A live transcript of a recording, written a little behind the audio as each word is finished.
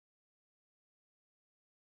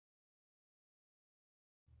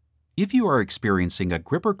If you are experiencing a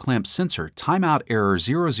gripper clamp sensor timeout error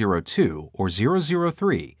 002 or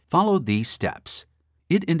 003, follow these steps.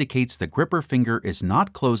 It indicates the gripper finger is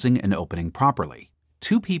not closing and opening properly.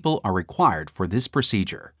 2 people are required for this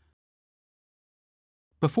procedure.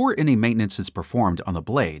 Before any maintenance is performed on the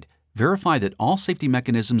blade, verify that all safety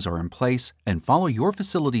mechanisms are in place and follow your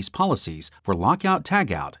facility's policies for lockout,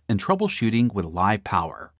 tagout, and troubleshooting with live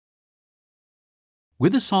power.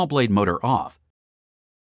 With the saw blade motor off,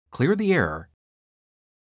 clear the error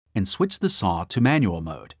and switch the saw to manual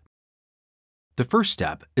mode. The first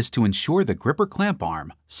step is to ensure the gripper clamp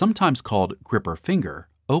arm, sometimes called gripper finger,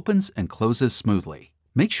 opens and closes smoothly.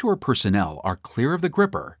 Make sure personnel are clear of the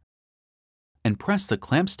gripper and press the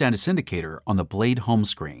clamp status indicator on the blade home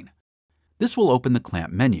screen. This will open the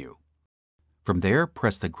clamp menu. From there,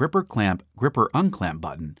 press the gripper clamp, gripper unclamp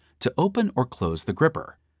button to open or close the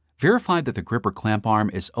gripper. Verify that the gripper clamp arm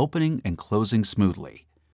is opening and closing smoothly.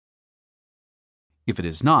 If it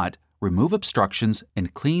is not, remove obstructions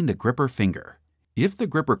and clean the gripper finger. If the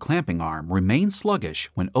gripper clamping arm remains sluggish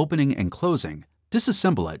when opening and closing,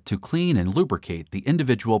 disassemble it to clean and lubricate the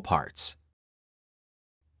individual parts.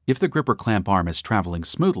 If the gripper clamp arm is traveling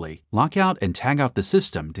smoothly, lock out and tag out the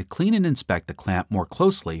system to clean and inspect the clamp more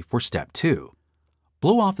closely for Step 2.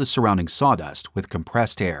 Blow off the surrounding sawdust with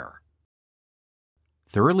compressed air.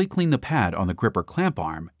 Thoroughly clean the pad on the gripper clamp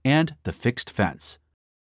arm and the fixed fence.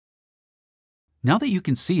 Now that you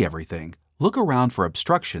can see everything, look around for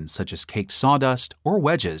obstructions such as caked sawdust or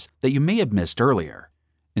wedges that you may have missed earlier.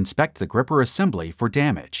 Inspect the gripper assembly for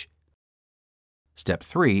damage. Step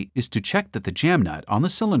 3 is to check that the jam nut on the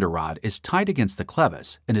cylinder rod is tight against the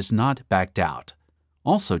clevis and is not backed out.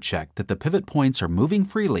 Also check that the pivot points are moving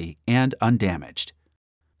freely and undamaged.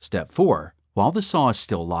 Step 4, while the saw is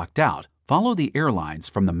still locked out, follow the air lines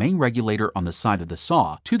from the main regulator on the side of the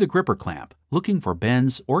saw to the gripper clamp, looking for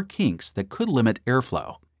bends or kinks that could limit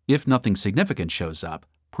airflow. If nothing significant shows up,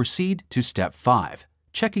 proceed to Step 5,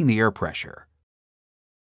 checking the air pressure.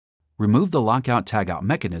 Remove the lockout-tagout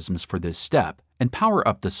mechanisms for this step and power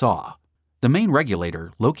up the saw. The main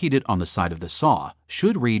regulator, located on the side of the saw,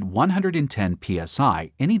 should read 110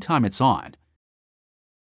 psi anytime it's on.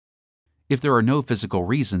 If there are no physical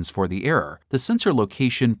reasons for the error, the sensor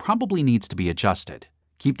location probably needs to be adjusted.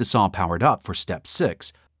 Keep the saw powered up for Step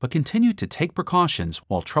 6, but continue to take precautions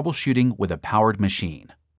while troubleshooting with a powered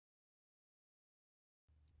machine.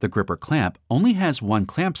 The gripper clamp only has one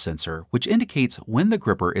clamp sensor, which indicates when the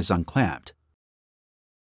gripper is unclamped.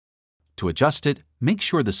 To adjust it, make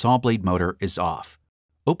sure the saw blade motor is off.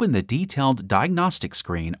 Open the detailed diagnostic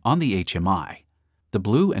screen on the HMI. The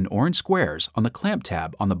blue and orange squares on the clamp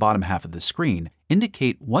tab on the bottom half of the screen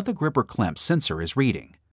indicate what the gripper clamp sensor is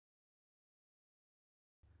reading.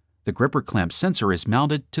 The gripper clamp sensor is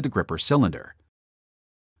mounted to the gripper cylinder.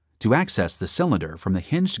 To access the cylinder from the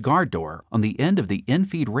hinged guard door on the end of the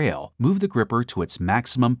in-feed rail, move the gripper to its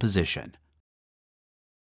maximum position.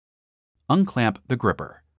 Unclamp the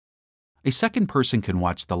gripper. A second person can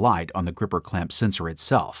watch the light on the gripper clamp sensor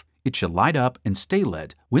itself. It should light up and stay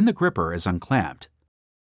lit when the gripper is unclamped.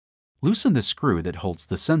 Loosen the screw that holds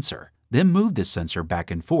the sensor, then move the sensor back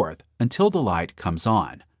and forth until the light comes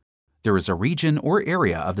on. There is a region or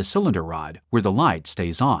area of the cylinder rod where the light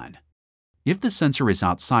stays on. If the sensor is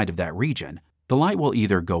outside of that region, the light will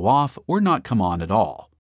either go off or not come on at all.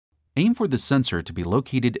 Aim for the sensor to be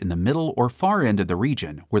located in the middle or far end of the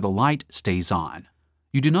region where the light stays on.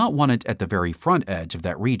 You do not want it at the very front edge of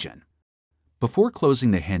that region. Before closing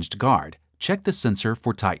the hinged guard, check the sensor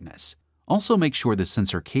for tightness. Also make sure the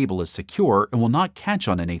sensor cable is secure and will not catch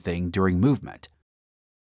on anything during movement.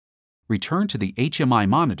 Return to the HMI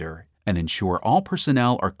monitor and ensure all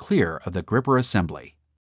personnel are clear of the gripper assembly.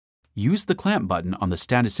 Use the clamp button on the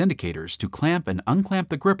status indicators to clamp and unclamp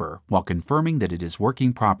the gripper while confirming that it is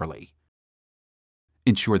working properly.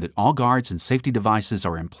 Ensure that all guards and safety devices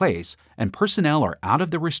are in place and personnel are out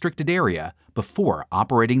of the restricted area before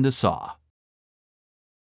operating the saw.